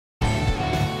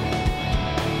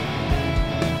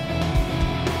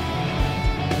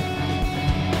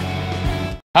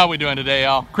How we doing today,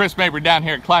 y'all? Chris Mabry down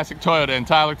here at Classic Toyota in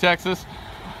Tyler, Texas.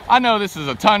 I know this is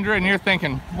a Tundra and you're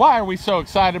thinking, why are we so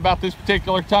excited about this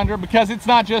particular Tundra? Because it's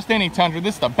not just any Tundra,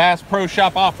 this is the Bass Pro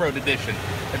Shop Off-Road Edition.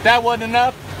 If that wasn't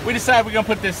enough, we decided we're gonna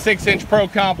put this 6-inch Pro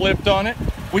Comp lift on it.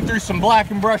 We threw some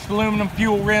black and brushed aluminum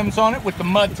fuel rims on it with the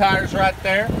mud tires right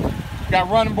there. Got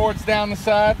running boards down the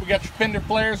side. We got your fender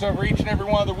flares over each and every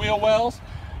one of the wheel wells.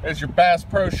 There's your Bass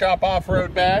Pro Shop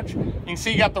Off-Road badge. You can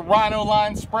see you got the Rhino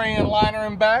line spray-in liner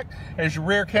in back. There's your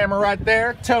rear camera right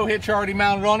there. Tow hitch already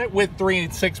mounted on it with 3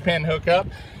 and 6-pin hookup.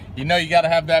 You know you got to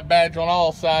have that badge on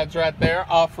all sides right there.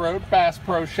 Off-road Bass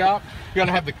Pro Shop. You're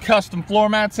gonna have the custom floor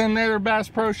mats in there, Bass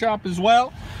Pro Shop as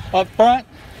well. Up front,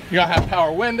 you're gonna have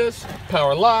power windows,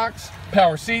 power locks,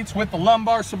 power seats with the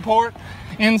lumbar support.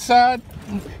 Inside,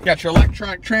 you got your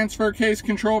electronic transfer case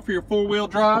control for your 4-wheel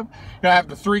drive. You're gonna have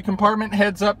the 3-compartment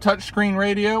heads-up touchscreen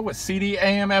radio with CD,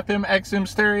 AM, FM, XM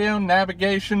stereo,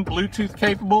 navigation, Bluetooth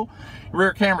capable. Your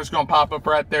rear camera's gonna pop up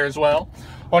right there as well.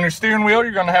 On your steering wheel,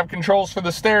 you're gonna have controls for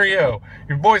the stereo,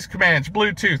 your voice commands,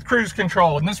 Bluetooth, cruise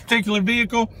control. In this particular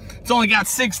vehicle, it's only got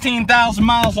 16,000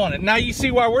 miles on it. Now you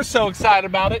see why we're so excited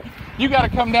about it. You gotta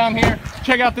come down here,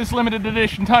 check out this limited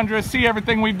edition Tundra, see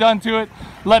everything we've done to it.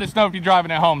 Let us know if you're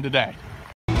driving it home today.